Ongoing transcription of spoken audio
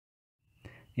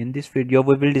In this video,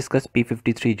 we will discuss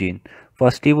P53 gene.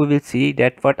 Firstly, we will see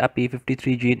that what a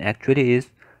P53 gene actually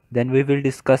is. Then we will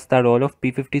discuss the role of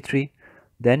P53.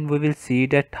 Then we will see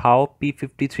that how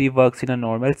P53 works in a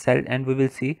normal cell, and we will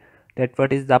see that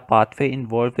what is the pathway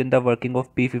involved in the working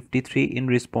of P53 in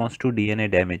response to DNA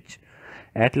damage.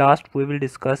 At last, we will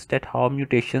discuss that how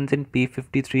mutations in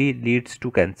P53 leads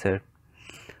to cancer.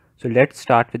 So let's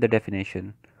start with the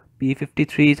definition.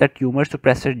 P53 is a tumor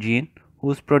suppressor gene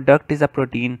whose product is a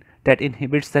protein that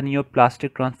inhibits the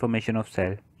neoplastic transformation of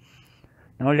cell.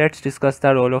 Now let's discuss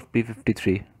the role of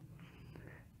P53.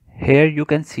 Here you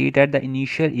can see that the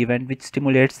initial event which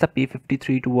stimulates the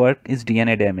P53 to work is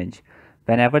DNA damage.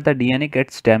 Whenever the DNA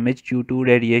gets damaged due to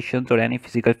radiations or any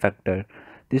physical factor,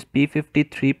 this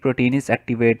P53 protein is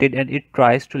activated and it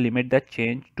tries to limit the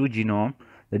change to genome,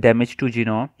 the damage to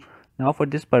genome. Now for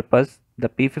this purpose, the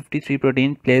P53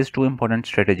 protein plays two important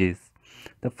strategies.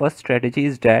 The first strategy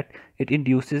is that it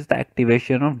induces the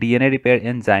activation of DNA repair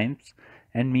enzymes,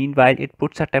 and meanwhile it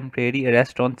puts a temporary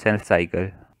arrest on cell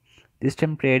cycle. This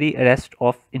temporary arrest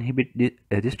of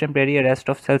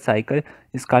cell cycle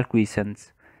is called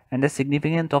quiescence, and the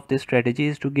significance of this strategy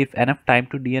is to give enough time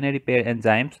to DNA repair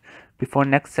enzymes before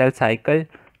next cell cycle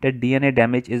that DNA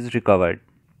damage is recovered.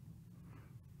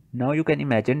 Now you can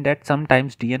imagine that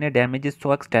sometimes DNA damage is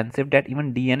so extensive that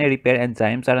even DNA repair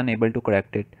enzymes are unable to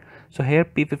correct it. So here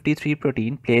P53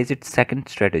 protein plays its second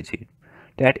strategy,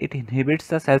 that it inhibits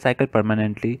the cell cycle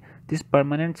permanently. This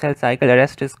permanent cell cycle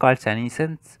arrest is called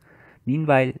senescence.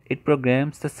 Meanwhile, it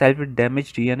programs the cell with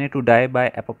damaged DNA to die by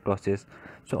apoptosis.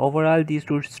 So overall, these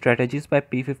two strategies by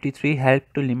P53 help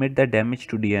to limit the damage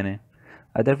to DNA.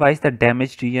 Otherwise, the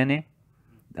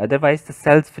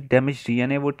cells with damaged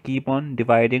DNA would keep on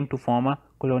dividing to form a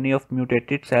colony of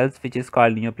mutated cells, which is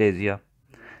called neoplasia.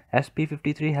 As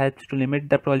P53 helps to limit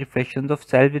the proliferation of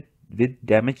cells with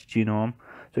damaged genome,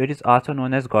 so it is also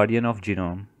known as guardian of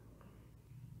genome.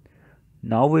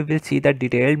 Now we will see the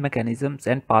detailed mechanisms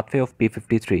and pathway of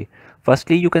P53.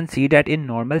 Firstly, you can see that in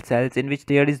normal cells in which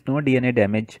there is no DNA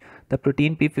damage, the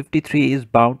protein P53 is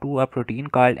bound to a protein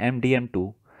called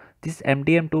MDM2. This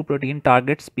MDM2 protein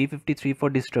targets P53 for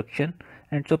destruction,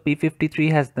 and so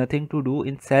P53 has nothing to do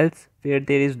in cells where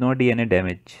there is no DNA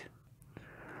damage.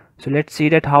 So let's see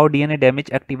that how DNA damage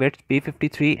activates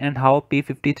P53 and how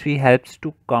P53 helps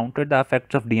to counter the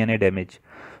effects of DNA damage.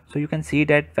 So you can see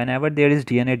that whenever there is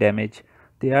DNA damage,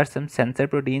 there are some sensor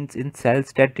proteins in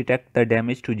cells that detect the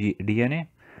damage to DNA.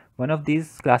 One of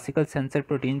these classical sensor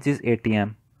proteins is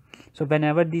ATM. So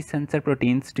whenever these sensor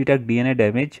proteins detect DNA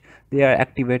damage, they are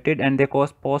activated and they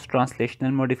cause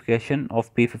post-translational modification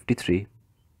of P53.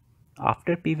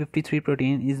 After P53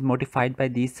 protein is modified by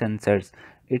these sensors,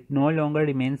 it no longer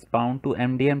remains bound to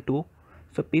MDM2,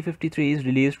 so P53 is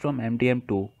released from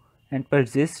MDM2 and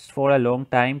persists for a long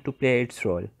time to play its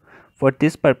role. For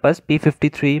this purpose,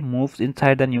 P53 moves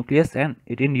inside the nucleus and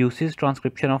it induces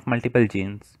transcription of multiple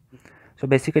genes. So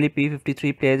basically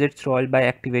P53 plays its role by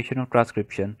activation of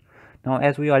transcription. Now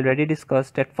as we already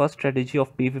discussed, that first strategy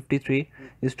of P53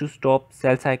 is to stop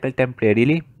cell cycle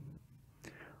temporarily.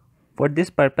 For this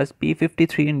purpose,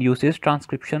 P53 induces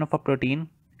transcription of a protein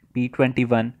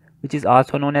P21, which is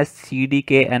also known as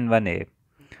CDKN1A.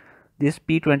 This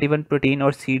P21 protein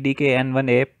or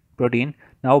CDKN1A protein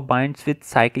now binds with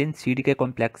cyclin CDK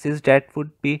complexes that would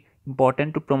be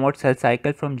important to promote cell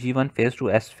cycle from G1 phase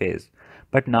to S phase.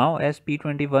 But now as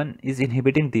P21 is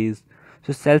inhibiting these,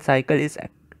 so cell cycle is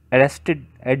arrested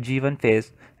at G1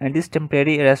 phase, and this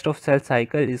temporary arrest of cell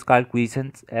cycle is called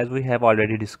quiescence, as we have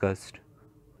already discussed.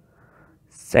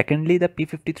 Secondly, the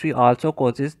P53 also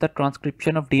causes the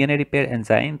transcription of DNA repair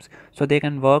enzymes so they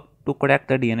can work to correct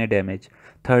the DNA damage.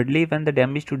 Thirdly, when the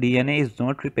damage to DNA is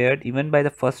not repaired even by the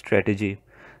first strategy,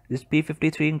 this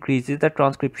P53 increases the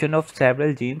transcription of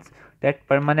several genes that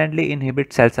permanently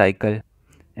inhibit cell cycle.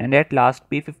 And at last,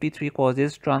 P53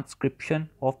 causes transcription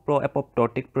of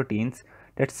pro-apoptotic proteins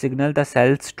that signal the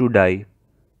cells to die.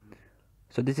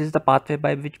 So this is the pathway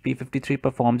by which P53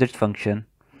 performs its function.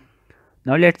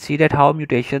 Now let's see that how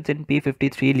mutations in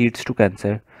P53 leads to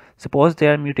cancer. Suppose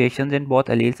there are mutations in both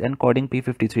alleles encoding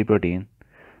P53 protein.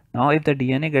 Now if the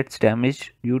DNA gets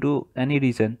damaged due to any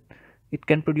reason, it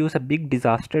can produce a big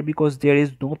disaster because there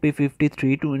is no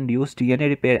P53 to induce DNA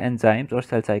repair enzymes or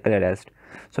cell cycle arrest.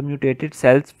 So mutated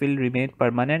cells will remain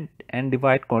permanent and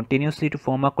divide continuously to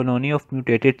form a colony of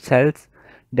mutated cells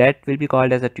that will be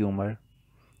called as a tumor.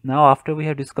 Now after we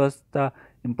have discussed the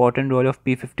important role of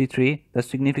P53, the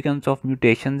significance of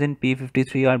mutations in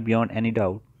P53 are beyond any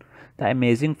doubt. The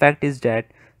amazing fact is that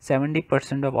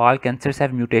 70% of all cancers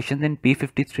have mutations in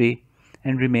P53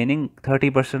 and remaining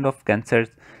 30% of cancers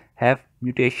have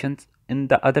mutations in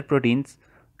the other proteins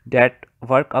that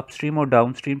work upstream or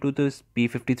downstream to this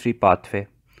P53 pathway.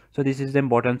 So this is the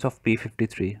importance of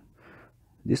P53.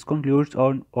 This concludes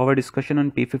on our discussion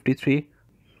on P53.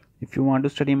 If you want to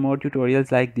study more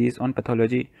tutorials like these on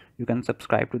pathology, you can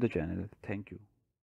subscribe to the channel. Thank you.